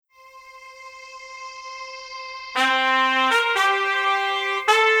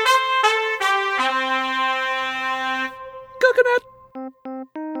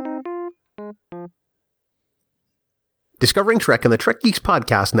Discovering Trek and the Trek Geeks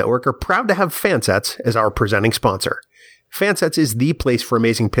Podcast Network are proud to have Fansets as our presenting sponsor. Fansets is the place for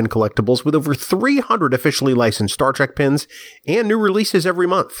amazing pin collectibles with over 300 officially licensed Star Trek pins and new releases every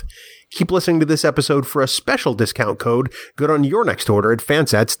month. Keep listening to this episode for a special discount code good on your next order at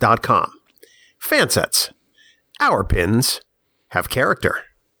fansets.com. Fansets. Our pins have character.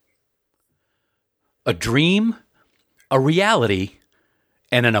 A dream, a reality,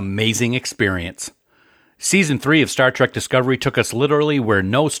 and an amazing experience. Season 3 of Star Trek Discovery took us literally where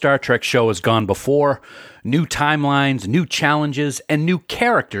no Star Trek show has gone before. New timelines, new challenges, and new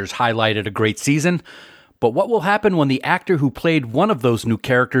characters highlighted a great season. But what will happen when the actor who played one of those new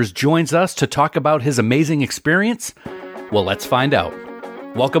characters joins us to talk about his amazing experience? Well, let's find out.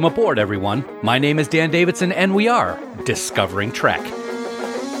 Welcome aboard, everyone. My name is Dan Davidson, and we are Discovering Trek.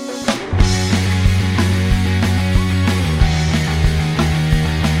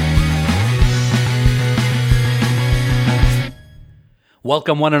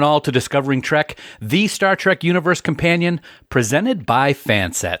 Welcome one and all to Discovering Trek, the Star Trek Universe Companion, presented by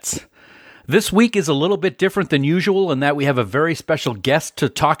Fansets. This week is a little bit different than usual in that we have a very special guest to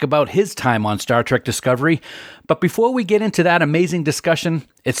talk about his time on Star Trek Discovery. But before we get into that amazing discussion,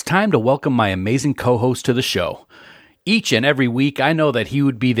 it's time to welcome my amazing co-host to the show. Each and every week, I know that he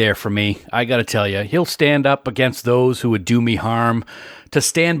would be there for me. I gotta tell you, he'll stand up against those who would do me harm, to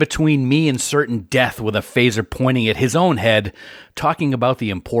stand between me and certain death with a phaser pointing at his own head, talking about the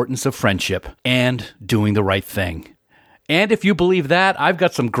importance of friendship and doing the right thing. And if you believe that, I've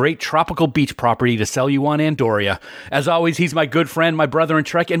got some great tropical beach property to sell you on Andoria. As always, he's my good friend, my brother in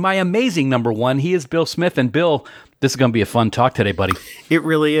Trek, and my amazing number one. He is Bill Smith. And Bill, this is going to be a fun talk today, buddy. It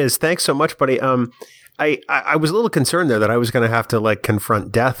really is. Thanks so much, buddy. I was a little concerned there that I was going to have to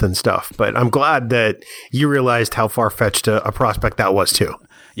confront death and stuff, but I'm glad that you realized how far-fetched a prospect that was too.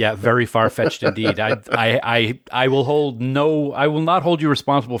 Yeah, very far-fetched indeed. I will not hold you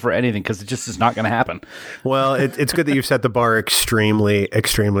responsible for anything because it just is not going to happen. Well, it's good that you've set the bar extremely,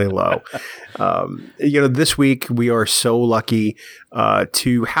 extremely low. This week we are so lucky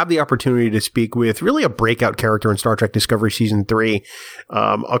to have the opportunity to speak with really a breakout character in Star Trek Discovery Season 3.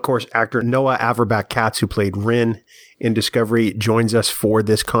 Of course, actor Noah Averbach-Katz, who played Rin in Discovery, joins us for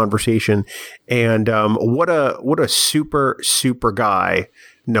this conversation. And what a super, super guy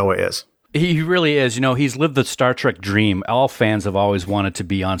Noah is. He really is. He's lived the Star Trek dream. All fans have always wanted to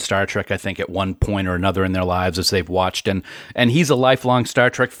be on Star Trek, I think, at one point or another in their lives as they've watched. And he's a lifelong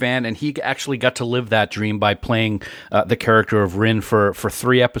Star Trek fan, and he actually got to live that dream by playing the character of Rin for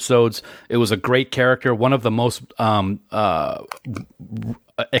 3 episodes. It was a great character, one of the most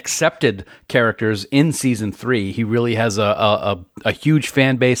accepted characters in Season 3. He really has a huge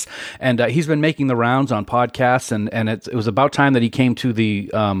fan base, and he's been making the rounds on podcasts, and it was about time that he came to the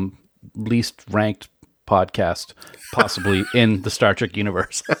least ranked podcast possibly in the Star Trek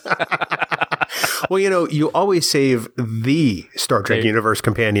universe. Well, you always save the Star Trek Universe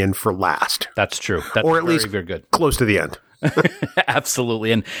Companion for last. That's true. That's or at least very good. Close to the end.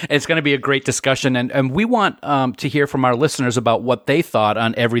 Absolutely. And it's going to be a great discussion. And we want to hear from our listeners about what they thought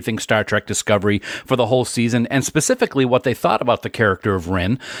on everything Star Trek Discovery for the whole season, and specifically what they thought about the character of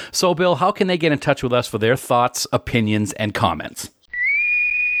Rin. So, Bill, how can they get in touch with us for their thoughts, opinions, and comments?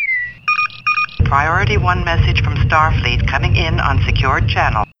 Priority 1 message from Starfleet coming in on secured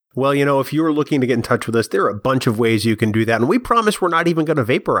channel. Well, if you're looking to get in touch with us, there are a bunch of ways you can do that. And we promise we're not even going to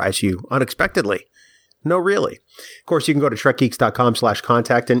vaporize you unexpectedly. No, really. Of course, you can go to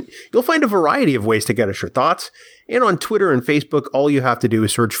trekgeeks.com/contact, and you'll find a variety of ways to get us your thoughts. And on Twitter and Facebook, all you have to do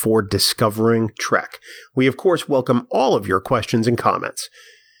is search for Discovering Trek. We, of course, welcome all of your questions and comments.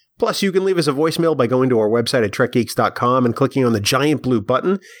 Plus, you can leave us a voicemail by going to our website at trekgeeks.com and clicking on the giant blue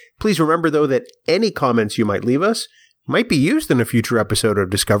button. Please remember, though, that any comments you might leave us might be used in a future episode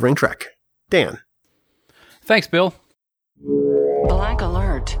of Discovering Trek. Dan. Thanks, Bill. Black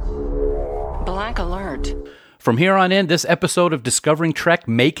alert. Black alert. From here on in, this episode of Discovering Trek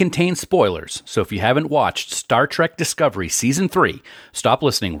may contain spoilers, so if you haven't watched Star Trek Discovery Season 3, stop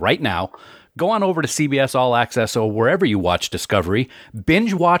listening right now. Go on over to CBS All Access or wherever you watch Discovery,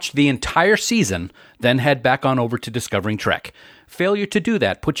 binge watch the entire season, then head back on over to Discovering Trek. Failure to do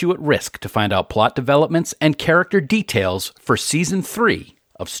that puts you at risk to find out plot developments and character details for Season 3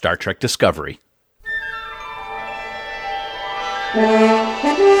 of Star Trek Discovery.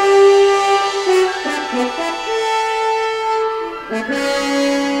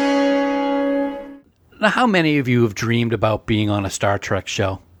 Now, how many of you have dreamed about being on a Star Trek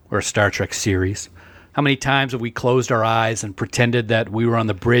show or a Star Trek series? How many times have we closed our eyes and pretended that we were on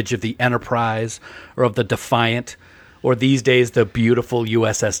the bridge of the Enterprise or of the Defiant, or these days the beautiful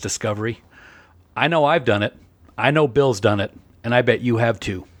USS Discovery? I know I've done it. I know Bill's done it, and I bet you have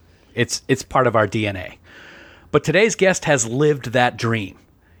too. It's part of our DNA. But today's guest has lived that dream.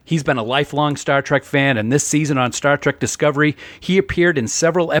 He's been a lifelong Star Trek fan, and this season on Star Trek Discovery, he appeared in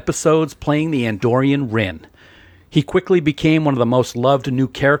several episodes playing the Andorian Rin. He quickly became one of the most loved new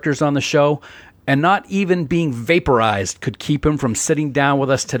characters on the show, and not even being vaporized could keep him from sitting down with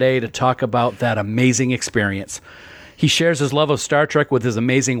us today to talk about that amazing experience. He shares his love of Star Trek with his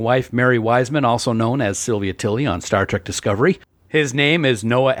amazing wife, Mary Wiseman, also known as Sylvia Tilly on Star Trek Discovery. His name is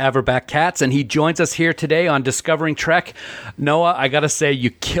Noah Averbach-Katz, and he joins us here today on Discovering Trek. Noah, I got to say, you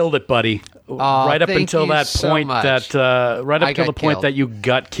killed it, buddy. Right up until that point that you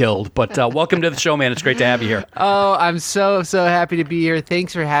got killed. But welcome to the show, man. It's great to have you here. Oh, I'm so happy to be here.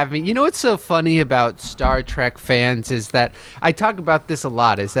 Thanks for having me. You know what's so funny about Star Trek fans is that I talk about this a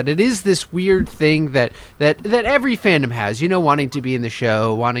lot, is that it is this weird thing that every fandom has, you know, wanting to be in the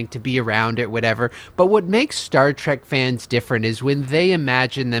show, wanting to be around it, whatever. But what makes Star Trek fans different is when they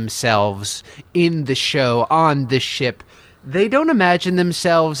imagine themselves in the show, on the ship. They don't imagine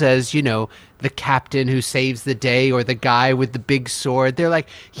themselves as, you know, the captain who saves the day or the guy with the big sword. They're like,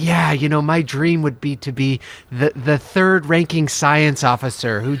 yeah, you know, my dream would be to be the third-ranking science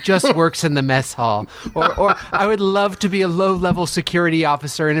officer who just works in the mess hall. Or I would love to be a low-level security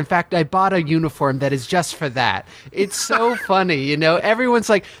officer, and in fact, I bought a uniform that is just for that. It's so funny, you know? Everyone's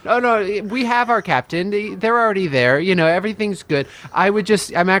like, no, we have our captain. They're already there. You know, everything's good. I'm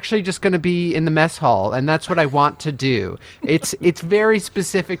actually just going to be in the mess hall, and that's what I want to do. It's very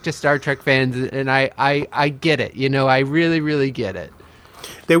specific to Star Trek fans, and I get it. You know, I really, really get it.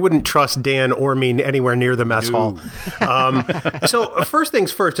 They wouldn't trust Dan or me anywhere near the mess hall. So first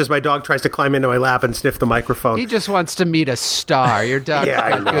things first, as my dog tries to climb into my lap and sniff the microphone. He just wants to meet a star. Your dog's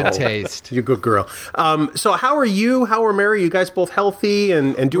got good taste. You're a good girl. So how are you? How are Mary? You guys both healthy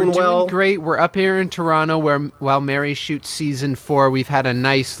and doing well? We're doing great. We're up here in Toronto while Mary shoots season 4. We've had a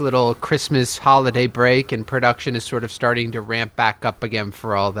nice little Christmas holiday break, and production is sort of starting to ramp back up again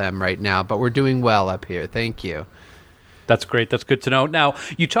for all them right now. But we're doing well up here. Thank you. That's great. That's good to know. Now,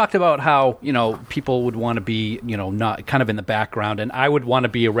 you talked about how, you know, people would want to be, you know, not kind of in the background, and I would want to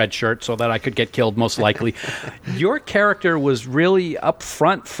be a red shirt so that I could get killed most likely. Your character was really up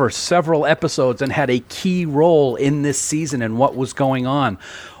front for several episodes and had a key role in this season and what was going on.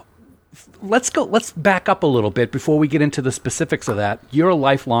 Let's back up a little bit before we get into the specifics of that. You're a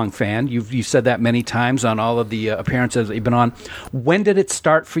lifelong fan. You've said that many times on all of the appearances that you've been on. When did it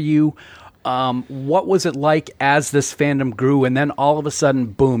start for you? What was it like as this fandom grew, and then all of a sudden,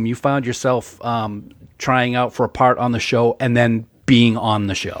 boom, you found yourself trying out for a part on the show and then being on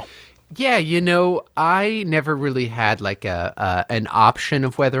the show? Yeah, you know, I never really had like an option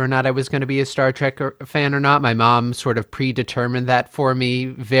of whether or not I was going to be a Star Trek fan or not. My mom sort of predetermined that for me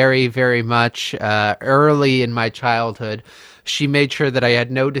very, very much early in my childhood. She made sure that I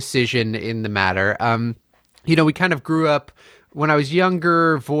had no decision in the matter. You know, we kind of grew up. When I was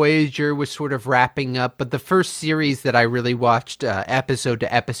younger, Voyager was sort of wrapping up, but the first series that I really watched episode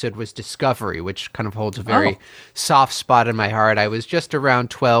to episode was Discovery, which kind of holds a very soft spot in my heart. I was just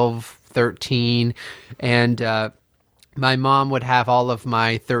around 12, 13, and my mom would have all of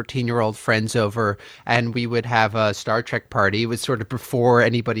my 13-year-old friends over, and we would have a Star Trek party. It was sort of before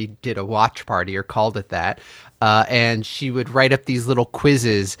anybody did a watch party or called it that. And she would write up these little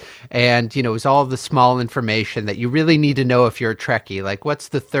quizzes, and, you know, it was all the small information that you really need to know if you're a Trekkie. Like, what's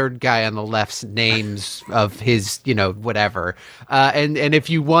the third guy on the left's names of his, you know, whatever. And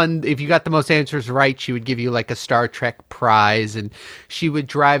if you got the most answers right, she would give you like a Star Trek prize, and she would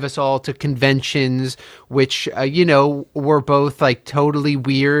drive us all to conventions, which, you know, were both like totally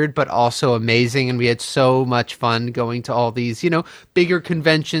weird, but also amazing. And we had so much fun going to all these, you know, bigger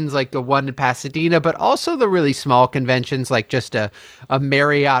conventions like the one in Pasadena, but also the really small conventions like just a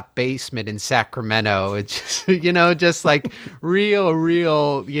Marriott basement in Sacramento. It's just, you know, just like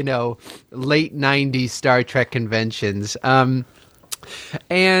real, you know, late 90s Star Trek conventions. And,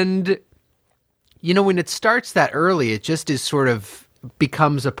 you know, when it starts that early, it just is sort of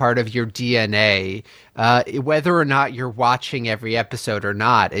becomes a part of your DNA, whether or not you're watching every episode or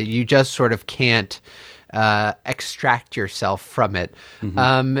not. You just sort of can't extract yourself from it.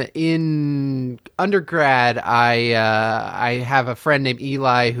 Mm-hmm. In undergrad, I have a friend named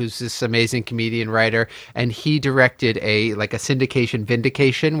Eli who's this amazing comedian writer, and he directed a syndication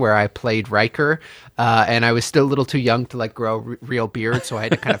Vindication where I played Riker, and I was still a little too young to like grow real beard, so I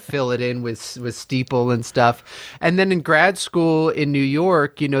had to kind of fill it in with steeple and stuff. And then in grad school in New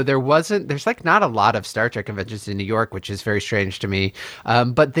York, you know, there's like not a lot of Star Trek conventions in New York, which is very strange to me.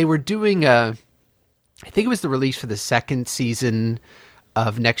 But they were doing I think it was the release for the second season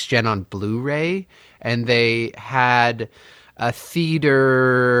of Next Gen on Blu-ray, and they had a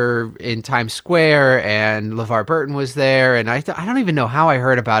theater in Times Square, and LeVar Burton was there, and I don't even know how I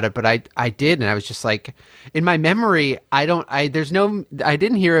heard about it, but I did, and I was just like, in my memory, I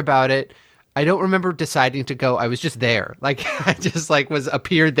didn't hear about it. I don't remember deciding to go. I was just there. Like, I just like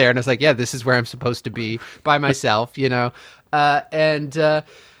appeared there, and I was like, yeah, this is where I'm supposed to be by myself, you know? And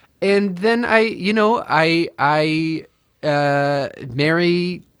then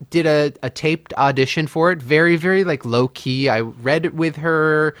Mary did a taped audition for it, very, very like low key. I read it with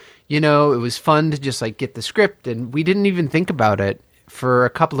her, you know, it was fun to just like get the script, and we didn't even think about it for a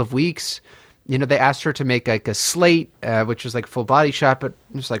couple of weeks. You know, they asked her to make like a slate, which was like a full body shot, but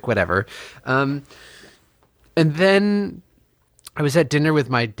it was like whatever. And then I was at dinner with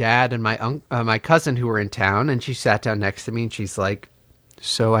my dad and my cousin who were in town, and she sat down next to me and she's like,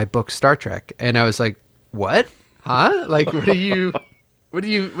 "So I booked Star Trek." And I was like, "What? Huh? Like, what do you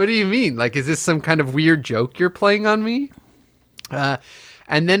mean? Like, is this some kind of weird joke you're playing on me?"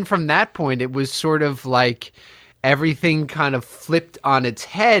 And then from that point, it was sort of like everything kind of flipped on its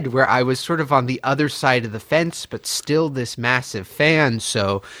head, where I was sort of on the other side of the fence, but still this massive fan.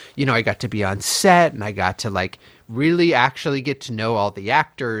 So, you know, I got to be on set, and I got to like really actually get to know all the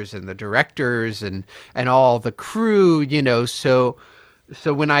actors and the directors and all the crew, you know. So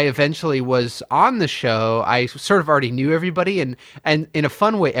when I eventually was on the show, I sort of already knew everybody, and in a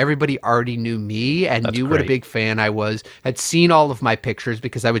fun way, everybody already knew me and That's knew great. what a big fan I was, had seen all of my pictures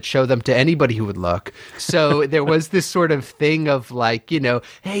because I would show them to anybody who would look. So there was this sort of thing of like, you know,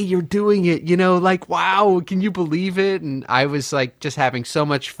 hey, you're doing it, you know, like, wow, can you believe it? And I was like just having so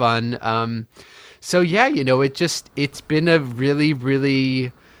much fun. So yeah, you know, it's been a really,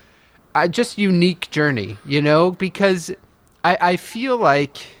 really just unique journey, you know, because I feel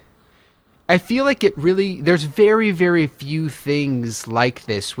like it really, there's very, very few things like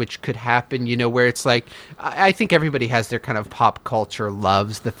this which could happen, you know, where it's like, I think everybody has their kind of pop culture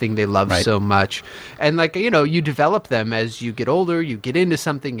loves, the thing they love Right. so much. And like, you know, you develop them as you get older, you get into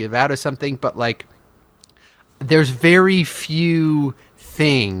something, you get out of something, but like, there's very few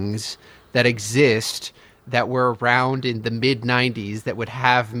things that exist that were around in the mid-90s that would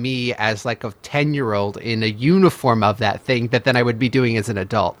have me as like a 10-year-old in a uniform of that thing that then I would be doing as an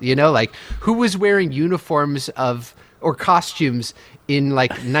adult, you know, like who was wearing uniforms or costumes in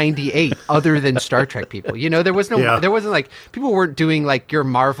like 98 other than Star Trek people, you know, there wasn't like, people weren't doing like your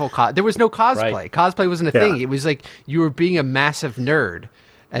Marvel, there was no cosplay. Right. Cosplay wasn't a thing. It was like you were being a massive nerd.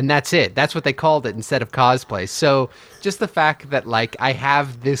 And that's it. That's what they called it instead of cosplay. So just the fact that like I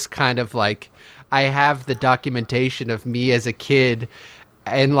have this kind of like, I have the documentation of me as a kid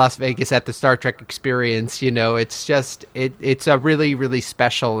in Las Vegas at the Star Trek experience, you know, it's just, it's a really, really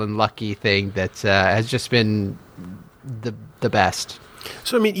special and lucky thing that has just been the best.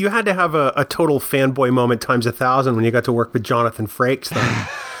 So, I mean, you had to have a total fanboy moment times 1,000 when you got to work with Jonathan Frakes then.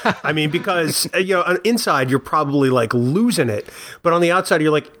 I mean, because, you know, inside you're probably like losing it, but on the outside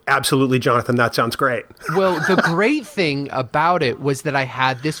you're like, absolutely, Jonathan, that sounds great. Well, the great thing about it was that I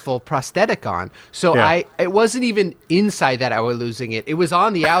had this full prosthetic on. So Yeah. it wasn't even inside that I was losing it. It was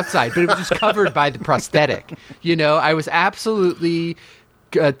on the outside, but it was just covered by the prosthetic. You know, I was absolutely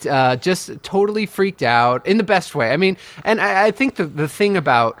just totally freaked out in the best way. I mean, and I think the thing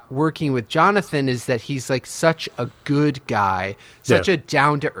about working with Jonathan is that he's like such a good guy, such a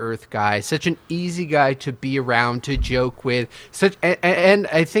down-to-earth guy, such an easy guy to be around, to joke with, and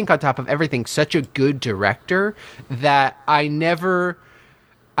I think on top of everything, such a good director that I never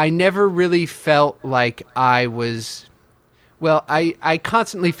really felt like I was... Well, I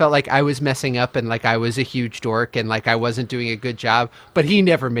constantly felt like I was messing up and like I was a huge dork and like I wasn't doing a good job, but he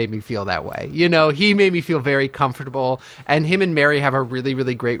never made me feel that way. You know, he made me feel very comfortable, and him and Mary have a really,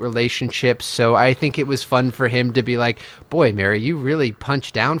 really great relationship. So I think it was fun for him to be like, boy, Mary, you really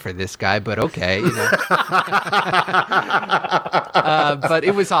punched down for this guy, but okay. You know? But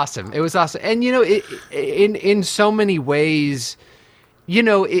it was awesome. It was awesome. And, you know, in so many ways, you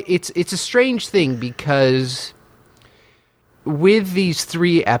know, it's a strange thing because... with these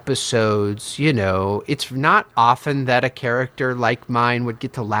 3 episodes, you know, it's not often that a character like mine would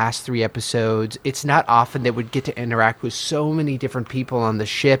get to last 3 episodes. It's not often that would get to interact with so many different people on the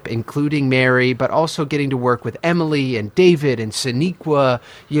ship, including Mary, but also getting to work with Emily and David and Sonequa,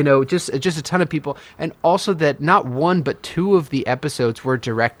 you know, just a ton of people. And also that not 1, but 2 of the episodes were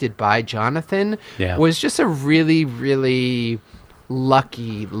directed by Jonathan was just a really, really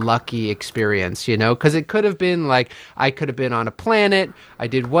lucky experience, you know, because it could have been like I could have been on a planet. I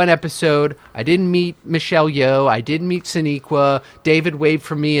did one episode. I didn't meet Michelle Yeoh. I didn't meet Sonequa. David waved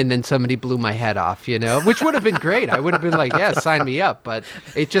for me, and then somebody blew my head off, you know, which would have been great. I would have been like, yeah, sign me up. But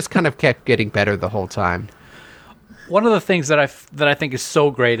it just kind of kept getting better the whole time. One of the things that I think is so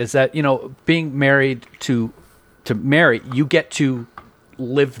great is that, you know, being married to Mary, you get to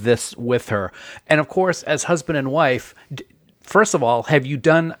live this with her. And of course, as husband and wife, first of all, have you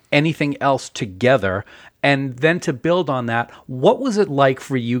done anything else together? And then to build on that, what was it like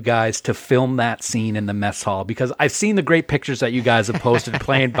for you guys to film that scene in the mess hall? Because I've seen the great pictures that you guys have posted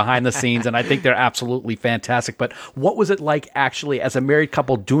playing behind the scenes, and I think they're absolutely fantastic. But what was it like actually as a married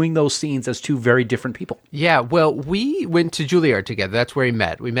couple doing those scenes as two very different people? Yeah, well, we went to Juilliard together. That's where we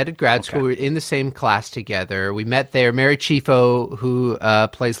met. We met at grad school. We were in the same class together. We met there. Mary Chieffo, who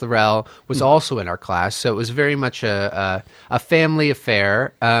plays Laurel, was also in our class. So it was very much a family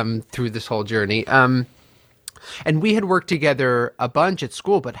affair through this whole journey. And we had worked together a bunch at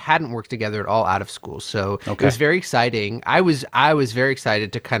school, but hadn't worked together at all out of school. So It was very exciting. I was very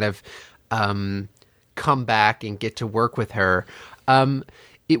excited to kind of come back and get to work with her.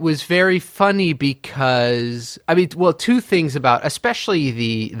 It was very funny because, I mean, well, two things about, especially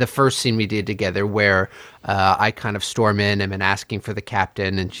the first scene we did together where I kind of storm in and am asking for the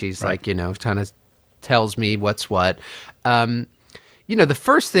captain, and she's like, you know, kind of tells me what's what. You know, the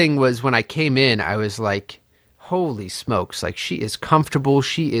first thing was when I came in, I was like, holy smokes, like she is comfortable.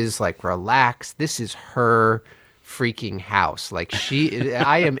 She is like relaxed. This is her freaking house. Like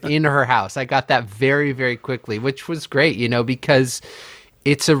I am in her house. I got that very, very quickly, which was great, you know, because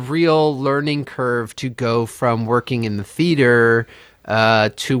it's a real learning curve to go from working in the theater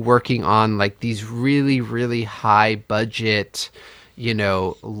to working on like these really, really high budget, you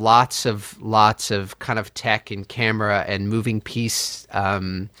know, lots of kind of tech and camera and moving piece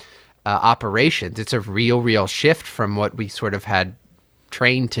operations. It's a real shift from what we sort of had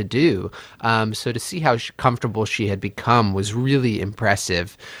trained to do. So to see how comfortable she had become was really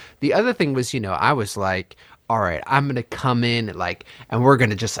impressive. The other thing was, you know, I was like, all right, I'm going to come in and we're going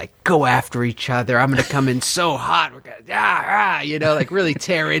to just like go after each other. I'm going to come in so hot. We're going to, you know, like really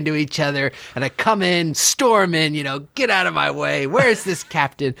tear into each other. And I come in, storm in, you know, get out of my way. Where's this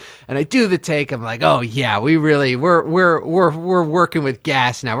captain? And I do the take. I'm like, oh yeah, we're working with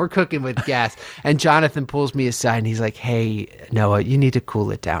gas now. We're cooking with gas. And Jonathan pulls me aside and he's like, hey, Noah, you need to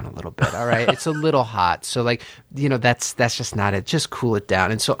cool it down a little bit. All right. It's a little hot. So like, you know, that's just not it. Just cool it down.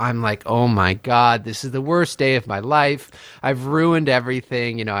 And so I'm like, oh my God, this is the worst day of my life. I've ruined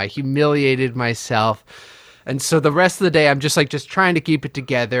everything. You know, I humiliated myself. And so the rest of the day, I'm just trying to keep it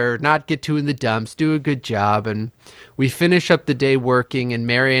together, not get too in the dumps, do a good job. And we finish up the day working, and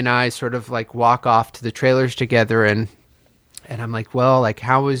Mary and I sort of like walk off to the trailers together. And I'm like, well, like,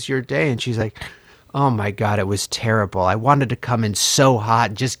 how was your day? And she's like, oh my God, it was terrible. I wanted to come in so hot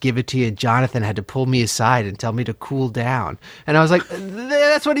and just give it to you. And Jonathan had to pull me aside and tell me to cool down. And I was like,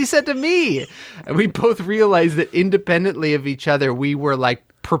 that's what he said to me. And we both realized that independently of each other, we were like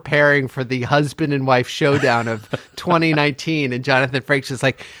preparing for the husband and wife showdown of 2019. And Jonathan Frakes was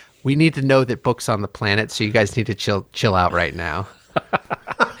like, we need to know that Book's on the planet, so you guys need to chill out right now.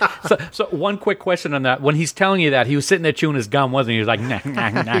 So one quick question on that. When he's telling you that, he was sitting there chewing his gum, wasn't he? He was like, nah.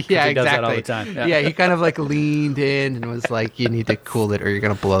 Yeah, he does exactly. that all the time. Yeah, he kind of like leaned in and was like, you need to cool it or you're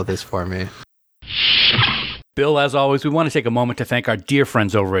going to blow this for me. Bill, as always, we want to take a moment to thank our dear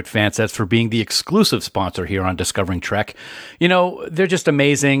friends over at Fansets for being the exclusive sponsor here on Discovering Trek. You know, they're just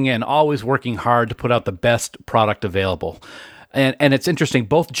amazing and always working hard to put out the best product available. And it's interesting,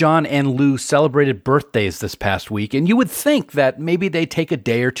 both John and Lou celebrated birthdays this past week, and you would think that maybe they take a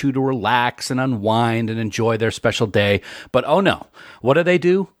day or two to relax and unwind and enjoy their special day. But oh no, what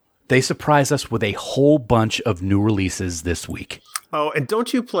do? They surprise us with a whole bunch of new releases this week. Oh, and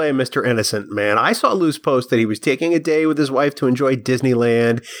don't you play Mr. Innocent, man. I saw Lou's post that he was taking a day with his wife to enjoy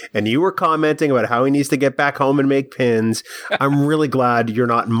Disneyland, and you were commenting about how he needs to get back home and make pins. I'm really glad you're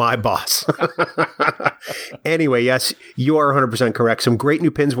not my boss. Anyway, yes, you are 100% correct. Some great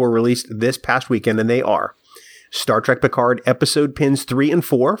new pins were released this past weekend, and they are Star Trek Picard episode pins 3 and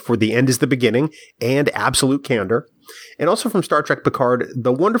 4 for The End is the Beginning and Absolute Candor. And also from Star Trek Picard,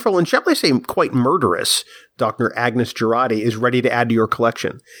 the wonderful and shall I say quite murderous Dr. Agnes Girardi is ready to add to your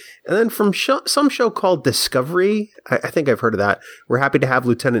collection. And then from some show called Discovery, I think I've heard of that, we're happy to have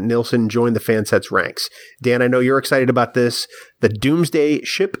Lieutenant Nilsson join the Fansets ranks. Dan, I know you're excited about this. The Doomsday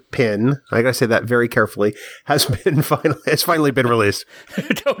ship pin, I gotta say that very carefully, has finally been released.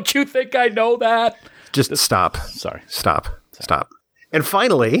 Don't you think I know that? Just stop. Sorry. Stop. And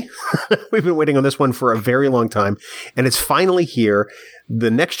finally, we've been waiting on this one for a very long time, and it's finally here.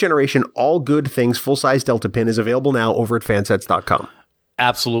 The next generation All Good Things full-size Delta pin is available now over at fansets.com.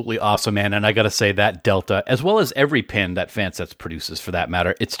 Absolutely awesome, man. And I got to say that Delta, as well as every pin that Fansets produces for that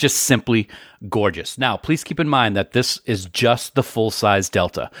matter, it's just simply gorgeous. Now, please keep in mind that this is just the full-size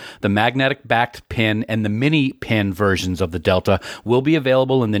Delta. The magnetic-backed pin and the mini pin versions of the Delta will be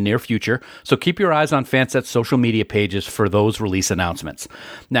available in the near future, so keep your eyes on Fansets' social media pages for those release announcements.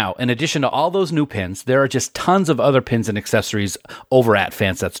 Now, in addition to all those new pins, there are just tons of other pins and accessories over at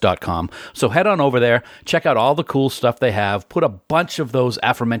fansets.com, so head on over there, check out all the cool stuff they have, put a bunch of those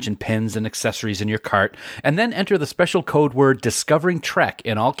aforementioned pins and accessories in your cart, and then enter the special code word Discovering Trek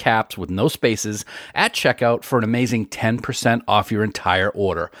in all caps with no spaces at checkout for an amazing 10% off your entire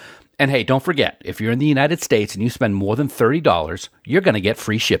order. And hey, don't forget, if you're in the United States and you spend more than $30, you're going to get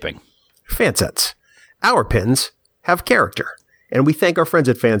free shipping. Fansets. Our pins have character. And we thank our friends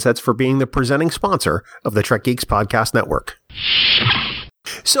at Fansets for being the presenting sponsor of the Trek Geeks Podcast Network.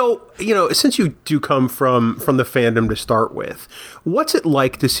 So, since you do come from the fandom to start with, what's it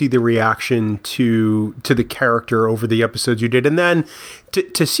like to see the reaction to the character over the episodes you did? And then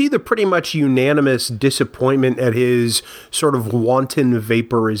to see the pretty much unanimous disappointment at his sort of wanton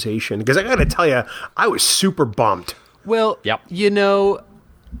vaporization? Because I got to tell you, I was super bummed. Well, Yep.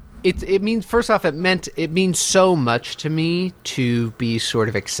 It means, first off, it means so much to me to be sort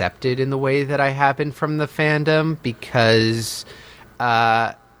of accepted in the way that I have been from the fandom, because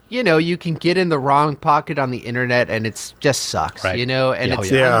you can get in the wrong pocket on the internet and it's just sucks, right. And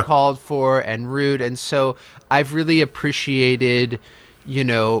it's uncalled for and rude. And so I've really appreciated,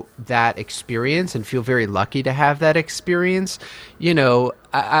 that experience and feel very lucky to have that experience.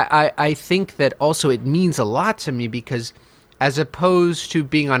 I think that also it means a lot to me, because as opposed to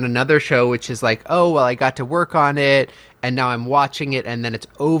being on another show, which is like, oh, well, I got to work on it and now I'm watching it and then it's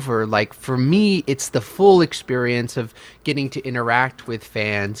over. Like, for me, it's the full experience of getting to interact with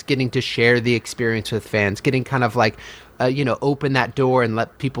fans, getting to share the experience with fans, getting kind of like, open that door and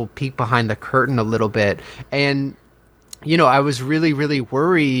let people peek behind the curtain a little bit. And, I was really, really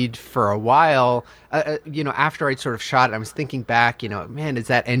worried for a while, after I'd sort of shot it. I was thinking back, man, is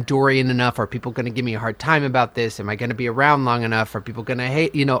that Andorian enough? Are people going to give me a hard time about this? Am I going to be around long enough? Are people going to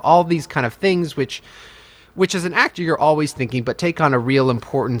hate, all these kind of things, which as an actor, you're always thinking, but take on a real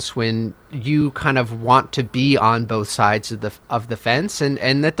importance when you kind of want to be on both sides of the fence,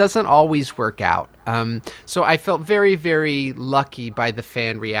 and that doesn't always work out. So I felt very, very lucky by the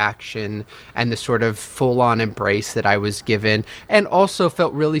fan reaction and the sort of full-on embrace that I was given, and also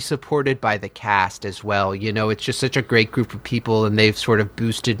felt really supported by the cast as well. It's just such a great group of people, and they've sort of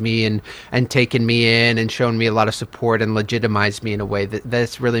boosted me and taken me in and shown me a lot of support and legitimized me in a way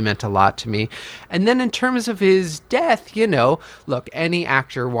that's really meant a lot to me. And then in terms of his death, look, any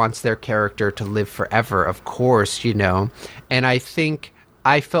actor wants their character to live forever, of course, and I think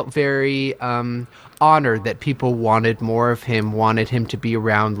I felt very honored that people wanted more of him, wanted him to be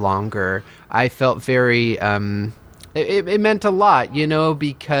around longer. I felt very, it meant a lot,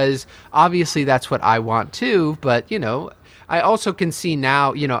 because obviously that's what I want too, but, I also can see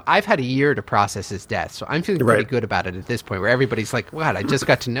now, I've had a year to process his death, so I'm feeling pretty good about it at this point, where everybody's like, "Wow, I just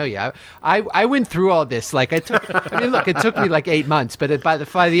got to know you." I went through all this. Like, it took me like 8 months, but by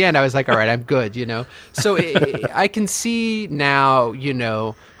the end, I was like, "All right, I'm good," So I can see now,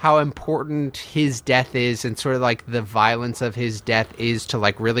 how important his death is, and sort of like the violence of his death is to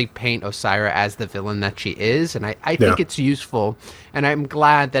like really paint Osyraa as the villain that she is, and I think it's useful, and I'm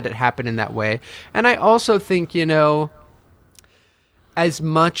glad that it happened in that way. And I also think, as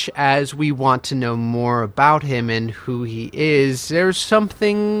much as we want to know more about him and who he is, there's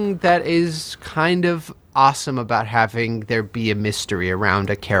something that is kind of awesome about having there be a mystery around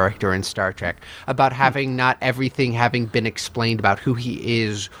a character in Star Trek, about having not everything having been explained about who he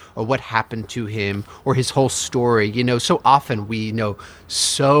is or what happened to him or his whole story. So often we know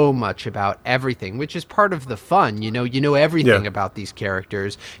so much about everything, which is part of the fun. You know everything about these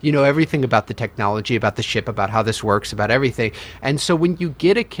characters, everything about the technology, about the ship, about how this works, about everything. And so when you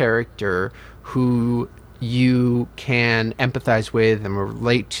get a character who you can empathize with and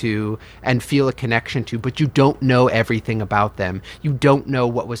relate to and feel a connection to, but you don't know everything about them. You don't know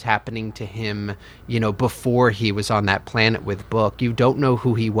what was happening to him, before he was on that planet with Book. You don't know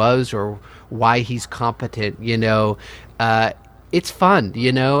who he was or why he's competent, it's fun,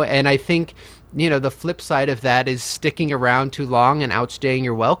 and I think, the flip side of that is sticking around too long and outstaying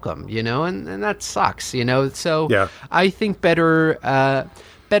your welcome, and that sucks, so I think better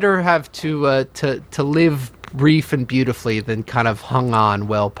have to live brief and beautifully than kind of hung on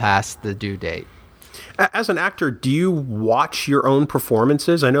well past the due date. As an actor, do you watch your own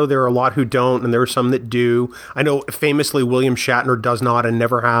performances? I know there are a lot who don't, and there are some that do. I know famously William Shatner does not and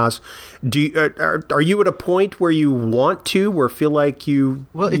never has. Do you, are you at a point where you want to, or feel like you?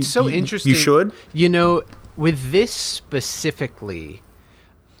 Well, it's so interesting. You should. You know, with this specifically,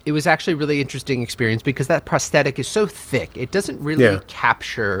 it was actually a really interesting experience because that prosthetic is so thick. It doesn't really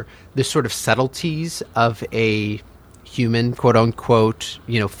capture the sort of subtleties of a human, quote unquote,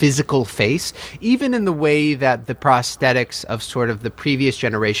 physical face, even in the way that the prosthetics of sort of the previous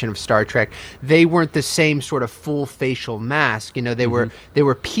generation of Star Trek, they weren't the same sort of full facial mask. They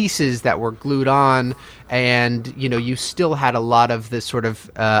were pieces that were glued on, and you still had a lot of this sort of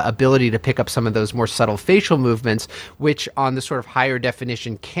ability to pick up some of those more subtle facial movements, which on the sort of higher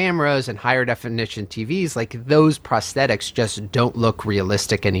definition cameras and higher definition TVs, like those prosthetics just don't look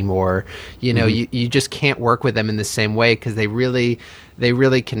realistic anymore. You just can't work with them in the same way because they really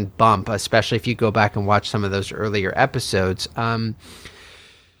can bump, especially if you go back and watch some of those earlier episodes.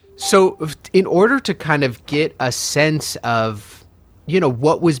 So in order to kind of get a sense of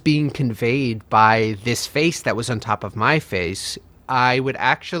what was being conveyed by this face that was on top of my face, I would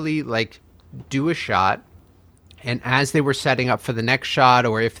actually do a shot, and as they were setting up for the next shot,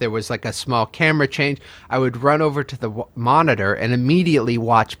 or if there was like a small camera change, I would run over to the monitor and immediately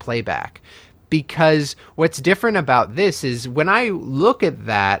watch playback. Because what's different about this is when I look at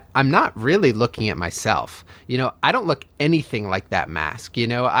that, I'm not really looking at myself. I don't look anything like that mask.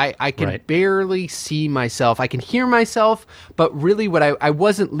 I can barely see myself. I can hear myself, but really I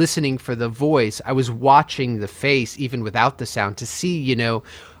wasn't listening for the voice. I was watching the face, even without the sound, to see,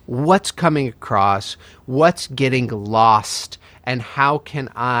 what's coming across, what's getting lost, and how can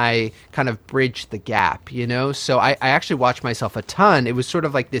I kind of bridge the gap, So I actually watched myself a ton. It was sort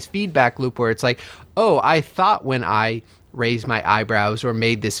of like this feedback loop where it's like, oh, I thought when I raised my eyebrows or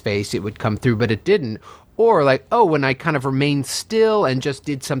made this face, it would come through, but it didn't. Or like, oh, when I kind of remained still and just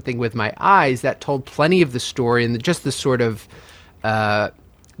did something with my eyes, that told plenty of the story, and just the sort of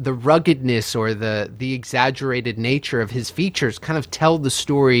the ruggedness or the exaggerated nature of his features kind of tell the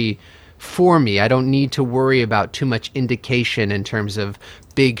story for me. I don't need to worry about too much indication in terms of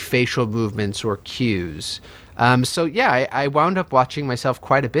big facial movements or cues. I wound up watching myself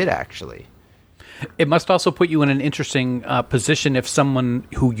quite a bit, actually. It must also put you in an interesting position if someone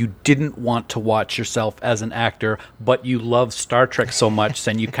who you didn't want to watch yourself as an actor, but you love Star Trek so much,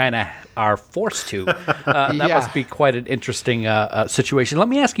 then you kind of are forced to. That must be quite an interesting situation. Let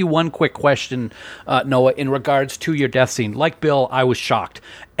me ask you one quick question, Noah, in regards to your death scene. Like Bill, I was shocked.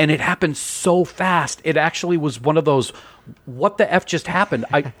 And it happened so fast. It actually was one of those, what the F just happened?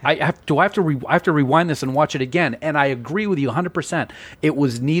 I have to rewind this and watch it again. And I agree with you 100%. It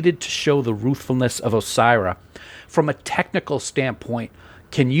was needed to show the ruthfulness of Osyraa. From a technical standpoint,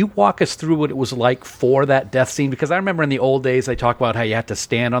 can you walk us through what it was like for that death scene? Because I remember in the old days, they talked about how you had to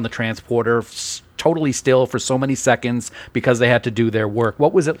stand on the transporter totally still for so many seconds because they had to do their work.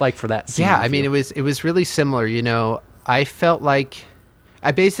 What was it like for that scene? Yeah, I mean, it was really similar. I felt like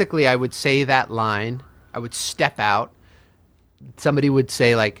I would say that line, I would step out, somebody would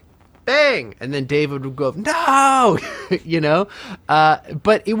say like, bang, and then David would go, no,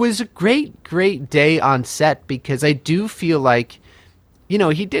 but it was a great day on set because I do feel like,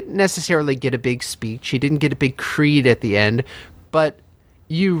 he didn't necessarily get a big speech. He didn't get a big creed at the end, but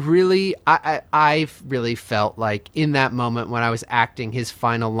I really felt like in that moment when I was acting his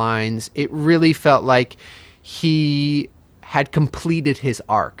final lines, it really felt like he had completed his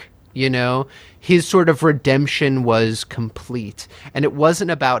arc. His sort of redemption was complete, and it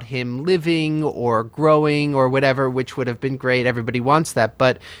wasn't about him living or growing or whatever, which would have been great. Everybody wants that,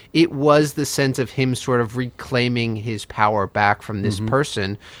 but it was the sense of him sort of reclaiming his power back from this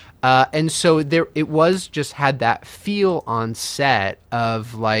person. And so it was just had that feel on set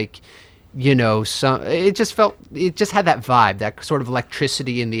of like, it just had that vibe, that sort of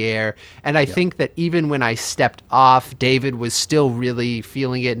electricity in the air. And I think that even when I stepped off, David was still really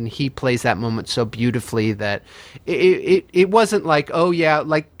feeling it, and he plays that moment so beautifully that it wasn't like, oh yeah,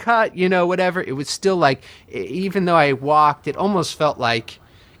 like cut, whatever. It was still like, even though I walked, it almost felt like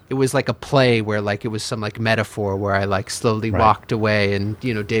it was like a play where like it was some like metaphor where I like slowly walked away, and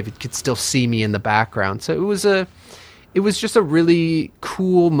David could still see me in the background. So it was just a really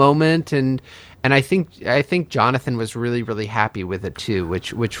cool moment, and I think Jonathan was really, really happy with it too,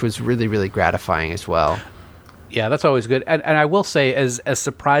 which was really, really gratifying as well. Yeah, that's always good. And I will say, as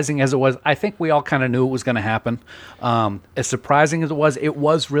surprising as it was, I think we all kind of knew it was going to happen. As surprising as it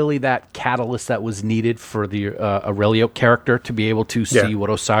was really that catalyst that was needed for the Aurelio character to be able to see what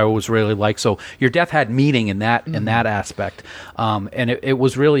Osyraa was really like. So your death had meaning in that aspect. And it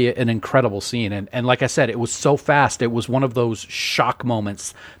was really an incredible scene. And like I said, it was so fast. It was one of those shock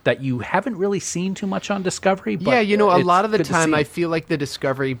moments that you haven't really seen too much on Discovery. But a lot of the time I feel like the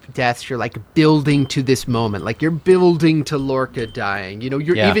Discovery deaths, you're like building to this moment. Like you're building to Lorca dying. You're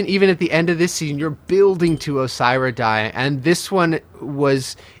even at the end of this season, you're building to Osyraa dying. And this one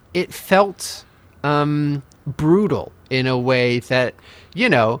it felt brutal in a way that,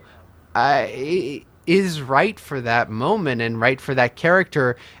 is right for that moment and right for that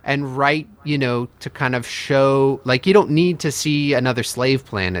character and right, to kind of show, like, you don't need to see another slave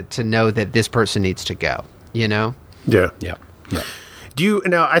planet to know that this person needs to go, Yeah. Yeah.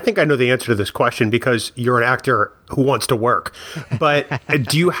 Now, I think I know the answer to this question because you're an actor who wants to work, but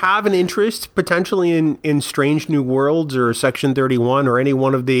do you have an interest potentially in Strange New Worlds or Section 31 or any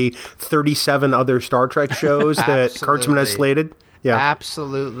one of the 37 other Star Trek shows that Kurtzman has slated? Yeah,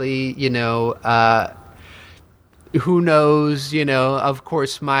 absolutely. Who knows? Of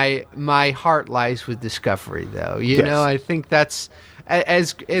course, my heart lies with Discovery, though. I think that's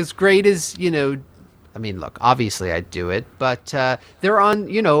as great as I mean, look, obviously I'd do it, but they're on,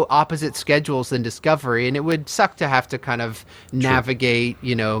 opposite schedules than Discovery, and it would suck to have to kind of navigate,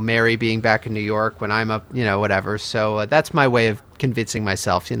 Mary being back in New York when I'm up, whatever. So that's my way of convincing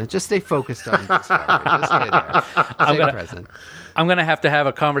myself, just stay focused on Discovery. Just stay there. Stay present. I'm going to have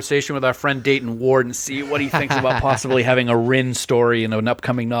a conversation with our friend Dayton Ward and see what he thinks about possibly having a Rin story in an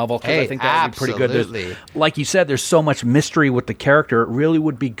upcoming novel. Because I think that would be pretty good. Like you said, there's so much mystery with the character. It really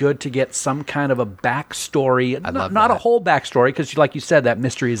would be good to get some kind of a backstory. Not a whole backstory, because like you said, that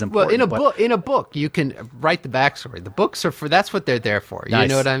mystery is important. Well, in a book, you can write the backstory. The books that's what they're there for. You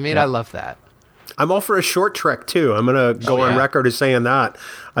know what I mean? Yeah. I love that. I'm all for a short trek, too. I'm going to go on record as saying that.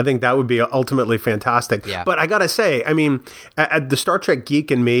 I think that would be ultimately fantastic. Yeah. But I got to say, I mean, the Star Trek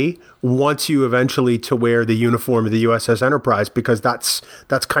geek in me wants you eventually to wear the uniform of the USS Enterprise, because that's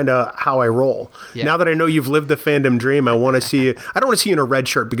kind of how I roll. Yeah. Now that I know you've lived the fandom dream, I want to see you. I don't want to see you in a red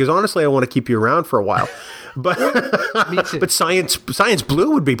shirt, because honestly, I want to keep you around for a while. But me too. But science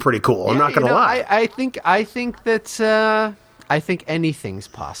blue would be pretty cool. I'm not going to lie. I think that. I think anything's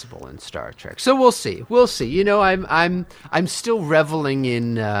possible in Star Trek. So we'll see. I'm still reveling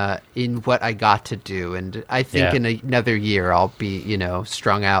in what I got to do, and I think in another year I'll be,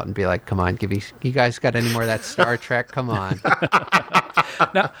 strung out and be like, come on, you guys got any more of that Star Trek? Come on.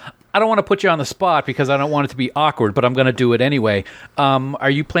 Now, I don't want to put you on the spot because I don't want it to be awkward, but I'm going to do it anyway. Are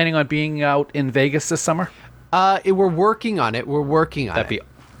you planning on being out in Vegas this summer? We're working on it. That'd be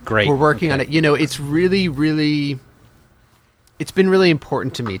great. We're working on it. It's really, really. It's been really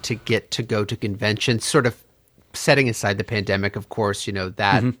important to me to get to go to conventions, sort of setting aside the pandemic, of course,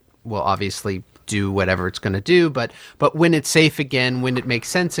 that will obviously do whatever it's going to do. But when it's safe again, when it makes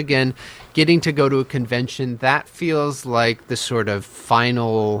sense again, getting to go to a convention, that feels like the sort of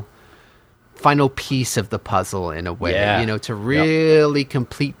final piece of the puzzle in a way, to really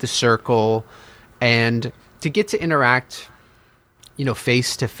complete the circle and to get to interact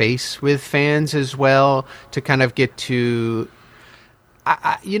face to face with fans as well, to kind of get to...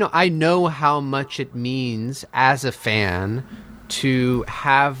 I know how much it means as a fan to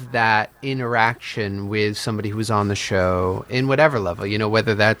have that interaction with somebody who's on the show in whatever level,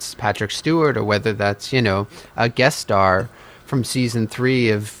 whether that's Patrick Stewart or whether that's, a guest star from season 3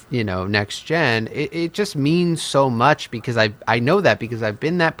 of, Next Gen. It just means so much because I know that because I've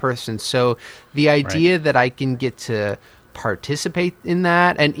been that person. So the idea that I can get to participate in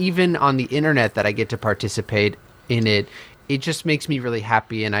that, and even on the internet that I get to participate in it, it just makes me really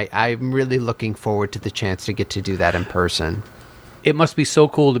happy, and I'm really looking forward to the chance to get to do that in person. It must be so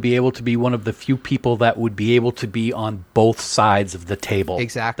cool to be able to be one of the few people that would be able to be on both sides of the table.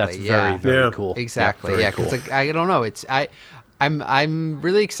 Exactly. That's very, very cool. Exactly. Yeah, because I don't know. I'm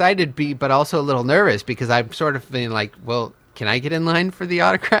really excited, but also a little nervous because I'm sort of feeling like, well, can I get in line for the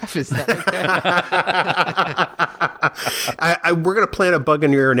autograph? Is that okay? We're going to plant a bug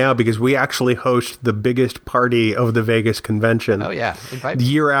in your ear now because we actually host the biggest party of the Vegas convention. Oh, yeah. Invite me.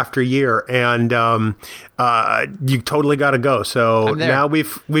 Year after year. And you totally got to go. So now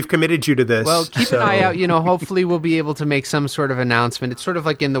we've committed you to this. Well, keep an eye out. Hopefully we'll be able to make some sort of announcement. It's sort of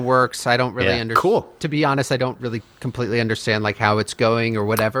like in the works. I don't really understand. Cool. To be honest, I don't really completely understand like how it's going or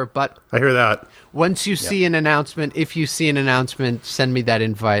whatever. But I hear that. Once you see an announcement, if you see an announcement, send me that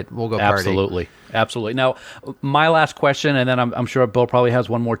invite. We'll go party. Absolutely. Now, my last question, and then I'm sure Bill probably has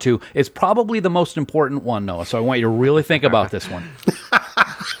one more too, is probably the most important one, Noah. So I want you to really think about this one.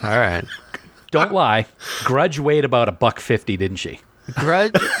 All right. Don't lie. Grudge weighed about $150, didn't she?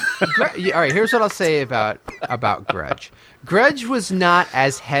 Grudge. All right. Here's what I'll say about Grudge. Grudge was not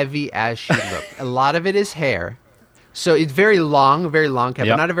as heavy as she looked. A lot of it is hair, so it's very long cat,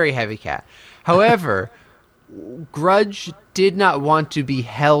 but not a very heavy cat. However, Grudge did not want to be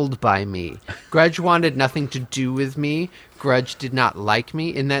held by me. Grudge wanted nothing to do with me. Grudge did not like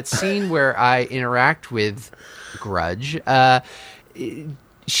me. In that scene where I interact with Grudge,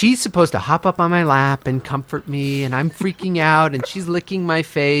 she's supposed to hop up on my lap and comfort me, and I'm freaking out, and she's licking my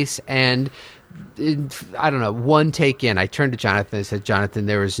face, and I don't know, one take in, I turned to Jonathan and said, Jonathan,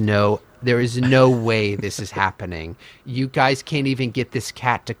 there is no way this is happening. You guys can't even get this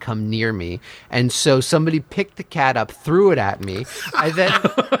cat to come near me. And so somebody picked the cat up, threw it at me. I then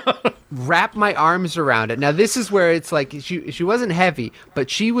wrapped my arms around it. Now, this is where it's like she wasn't heavy, but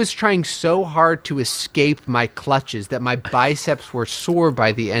she was trying so hard to escape my clutches that my biceps were sore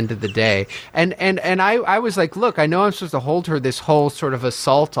by the end of the day. And I was like, look, I know I'm supposed to hold her this whole sort of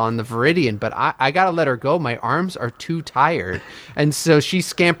assault on the Viridian, but I got to let her go. My arms are too tired. And so she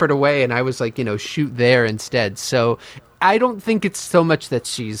scampered away, and I was like, shoot there instead. So I don't think it's so much that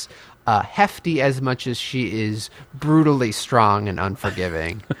she's hefty as much as she is brutally strong and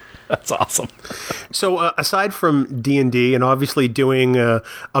unforgiving. That's awesome. So aside from D&D and obviously doing a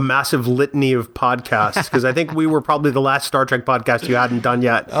massive litany of podcasts, because I think we were probably the last Star Trek podcast you hadn't done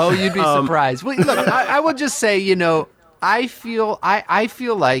yet. Oh, you'd be surprised. Well, look, I will just say, I feel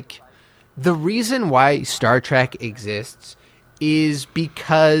like the reason why Star Trek exists is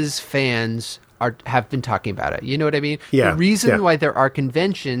because fans have been talking about it. You know what I mean? Yeah. The reason why there are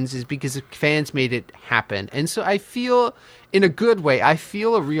conventions is because fans made it happen. And so I feel, in a good way, I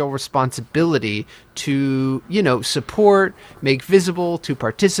feel a real responsibility to, support, make visible, to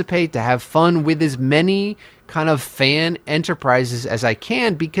participate, to have fun with as many kind of fan enterprises as I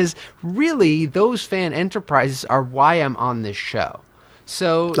can, because really those fan enterprises are why I'm on this show.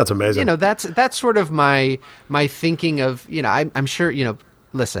 So that's amazing. That's sort of my thinking of, I'm sure,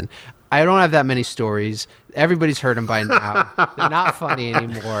 listen, I don't have that many stories. Everybody's heard them by now. They're not funny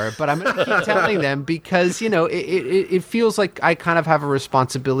anymore, but I'm going to keep telling them because, it feels like I kind of have a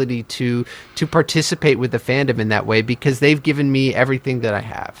responsibility to participate with the fandom in that way because they've given me everything that I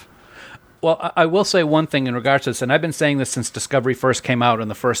have. Well, I will say one thing in regards to this, and I've been saying this since Discovery first came out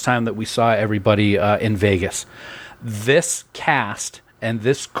and the first time that we saw everybody in Vegas. This cast and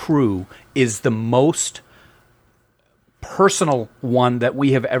this crew is the most personal one that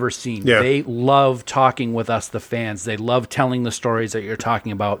we have ever seen. Yeah. They love talking with us, the fans. They love telling the stories that you're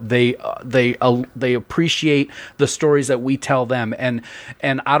talking about. They appreciate the stories that we tell them. And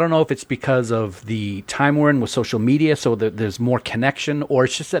I don't know if it's because of the time we're in with social media, so that there's more connection, or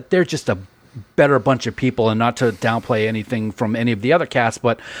it's just that they're just a better bunch of people, and not to downplay anything from any of the other casts,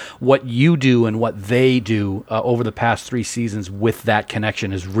 but what you do and what they do over the past 3 seasons with that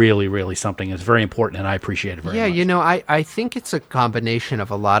connection is really, really something. It's very important, and I appreciate it very much. Yeah, I think it's a combination of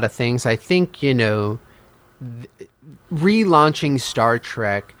a lot of things. I think, relaunching Star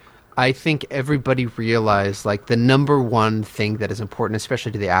Trek, I think everybody realized, like, the number one thing that is important,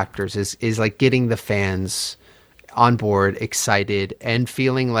 especially to the actors, is like getting the fans on board, excited, and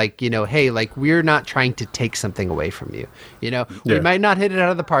feeling like, hey, like, we're not trying to take something away from you. We might not hit it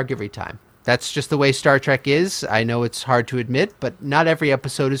out of the park every time. That's just the way Star Trek is. I know it's hard to admit, but not every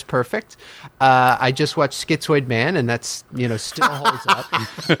episode is perfect. I just watched Schizoid Man, and that's, still holds up.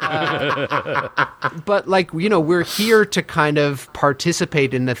 But, like, we're here to kind of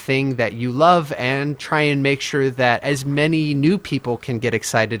participate in the thing that you love and try and make sure that as many new people can get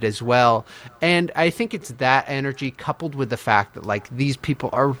excited as well. And I think it's that energy coupled with the fact that, like, these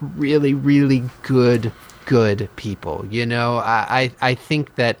people are really, really good people. I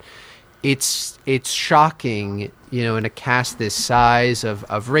think that it's shocking, in a cast this size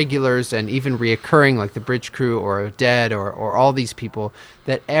of regulars and even reoccurring, like the bridge crew or Dead or all these people,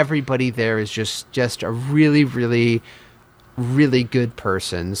 that everybody there is just a really, really, really good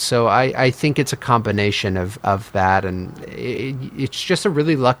person. So I think it's a combination of that, and it's just a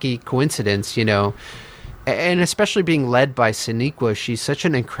really lucky coincidence, and especially being led by Sonequa. She's such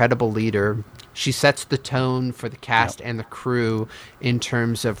an incredible leader. She sets the tone for the cast and the crew in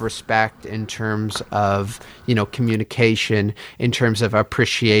terms of respect, in terms of, communication, in terms of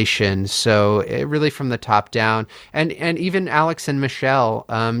appreciation. So really from the top down, and even Alex and Michelle,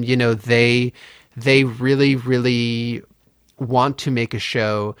 they really, really want to make a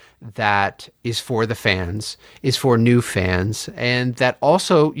show that is for the fans, is for new fans, and that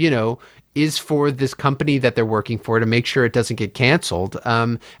also, is for this company that they're working for to make sure it doesn't get canceled.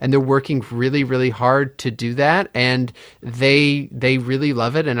 And they're working really, really hard to do that. And they really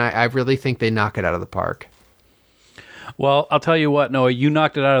love it. And I really think they knock it out of the park. Well, I'll tell you what, Noah, you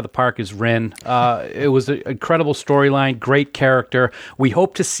knocked it out of the park as Rin. It was an incredible storyline, great character. We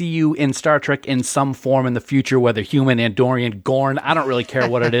hope to see you in Star Trek in some form in the future, whether human, Andorian, Gorn. I don't really care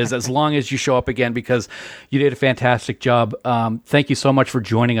what it is, as long as you show up again, because you did a fantastic job. Thank you so much for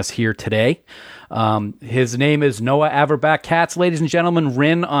joining us here today. His name is Noah Averbach-Katz. Ladies and gentlemen,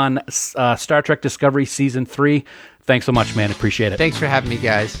 Rin on Star Trek Discovery Season 3. Thanks so much, man. Appreciate it. Thanks for having me,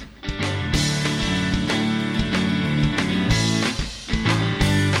 guys.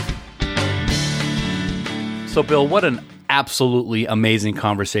 So, Bill, what an absolutely amazing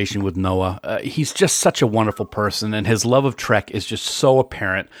conversation with Noah. He's just such a wonderful person, and his love of Trek is just so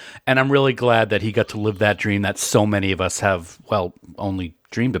apparent. And I'm really glad that he got to live that dream that so many of us have, only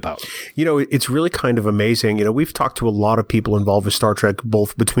dreamed about. It's really kind of amazing. We've talked to a lot of people involved with Star Trek,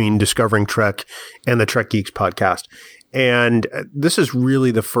 both between Discovering Trek and the Trek Geeks podcast. And this is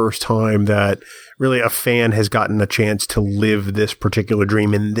really the first time that really a fan has gotten a chance to live this particular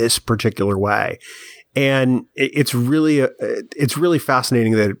dream in this particular way. And it's really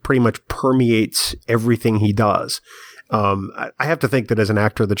fascinating that it pretty much permeates everything he does. I have to think that as an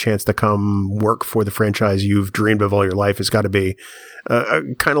actor, the chance to come work for the franchise you've dreamed of all your life has got to be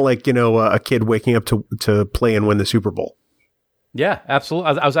kind of like, a kid waking up to play and win the Super Bowl. Yeah,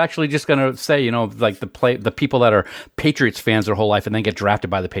 absolutely. I was actually just going to say, like the people that are Patriots fans their whole life and then get drafted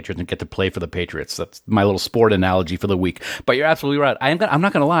by the Patriots and get to play for the Patriots. That's my little sport analogy for the week. But you're absolutely right. I'm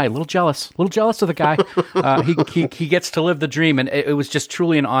not going to lie, a little jealous of the guy. He gets to live the dream, and it was just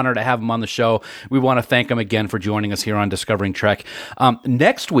truly an honor to have him on the show. We want to thank him again for joining us here on Discovering Trek.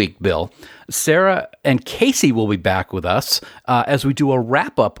 Next week, Bill, Sarah and Casey will be back with us as we do a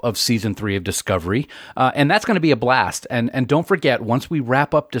wrap-up of Season 3 of Discovery, and that's going to be a blast. And don't forget, once we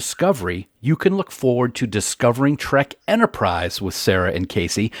wrap up Discovery, you can look forward to Discovering Trek Enterprise with Sarah and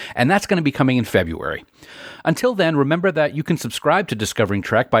Casey, and that's going to be coming in February. Until then, remember that you can subscribe to Discovering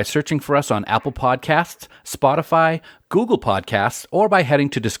Trek by searching for us on Apple Podcasts, Spotify, Google Podcasts, or by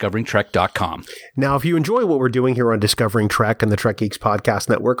heading to discoveringtrek.com. Now, if you enjoy what we're doing here on Discovering Trek and the Trek Geeks Podcast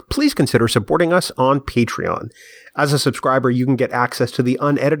Network, please consider supporting us on Patreon. As a subscriber, you can get access to the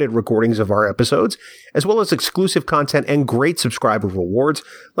unedited recordings of our episodes, as well as exclusive content and great subscriber rewards,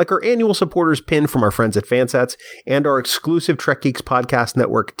 like our annual supporters pin from our friends at Fansets and our exclusive Trek Geeks Podcast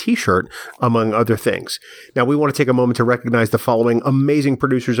Network t-shirt, among other things. Now, we want to take a moment to recognize the following amazing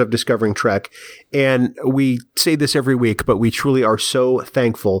producers of Discovering Trek, and we say this every week, but we truly are so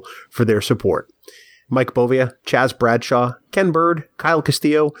thankful for their support. Mike Bovia, Chaz Bradshaw, Ken Bird, Kyle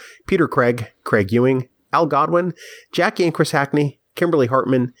Castillo, Peter Craig, Craig Ewing, Al Godwin, Jackie and Chris Hackney, Kimberly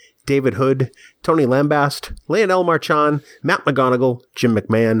Hartman, David Hood, Tony Lambast, Leonel Marchand, Matt McGonigal, Jim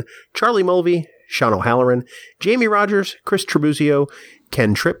McMahon, Charlie Mulvey, Sean O'Halloran, Jamie Rogers, Chris Trabuzio,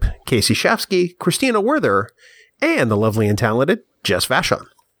 Ken Tripp, Casey Shafsky, Christina Werther, and the lovely and talented Jess Vashon.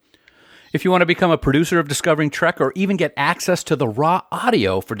 If you want to become a producer of Discovering Trek or even get access to the raw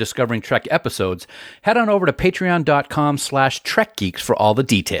audio for Discovering Trek episodes, head on over to patreon.com/TrekGeeks for all the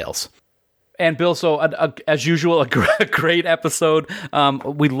details. And Bill, so as usual, a great episode.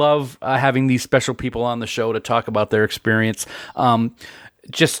 We love having these special people on the show to talk about their experience.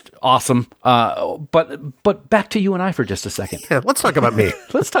 Just awesome. But back to you and I for just a second. Yeah, let's talk about me.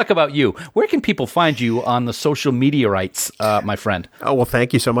 Let's talk about you. Where can people find you on the social media rights, my friend? Oh, well,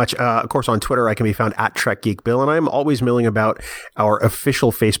 thank you so much. Of course, on Twitter, I can be found at TrekGeekBill, and I'm always milling about our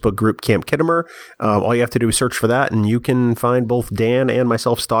official Facebook group, Camp Kittimer. All you have to do is search for that, and you can find both Dan and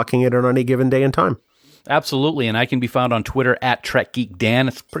myself stalking it on any given day and time. Absolutely, and I can be found on Twitter at TrekGeekDan.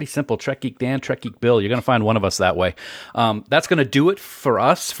 It's pretty simple, TrekGeekDan, TrekGeekBill. You're going to find one of us that way. That's going to do it for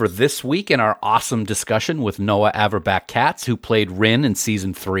us for this week in our awesome discussion with Noah Averbach-Katz, who played Rin in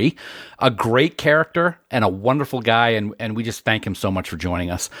Season 3. A great character and a wonderful guy, and we just thank him so much for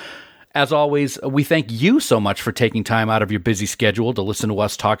joining us. As always, we thank you so much for taking time out of your busy schedule to listen to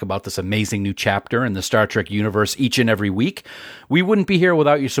us talk about this amazing new chapter in the Star Trek universe each and every week. We wouldn't be here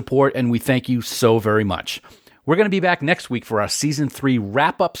without your support, and we thank you so very much. We're going to be back next week for our Season 3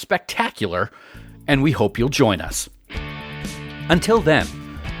 wrap-up spectacular, and we hope you'll join us. Until then,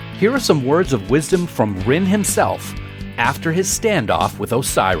 here are some words of wisdom from Rin himself after his standoff with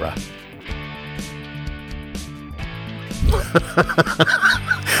Osira.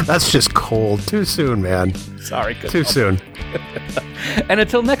 That's just cold. Too soon, man. Sorry. Too soon. And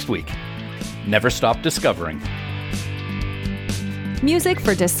until next week, never stop discovering. Music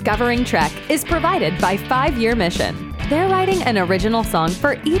for Discovering Trek is provided by 5 Year Mission. They're writing an original song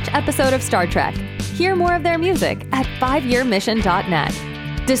for each episode of Star Trek. Hear more of their music at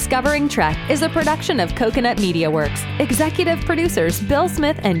 5yearmission.net. Discovering Trek is a production of Coconut Media Works. Executive producers Bill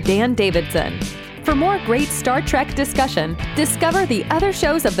Smith and Dan Davidson. For more great Star Trek discussion, discover the other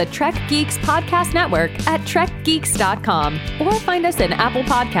shows of the Trek Geeks Podcast Network at trekgeeks.com or find us in Apple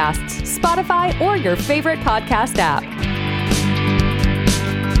Podcasts, Spotify, or your favorite podcast app.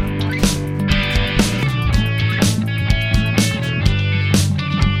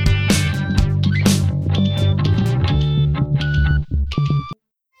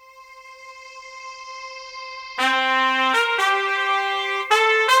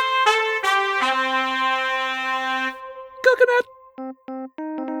 Coconut.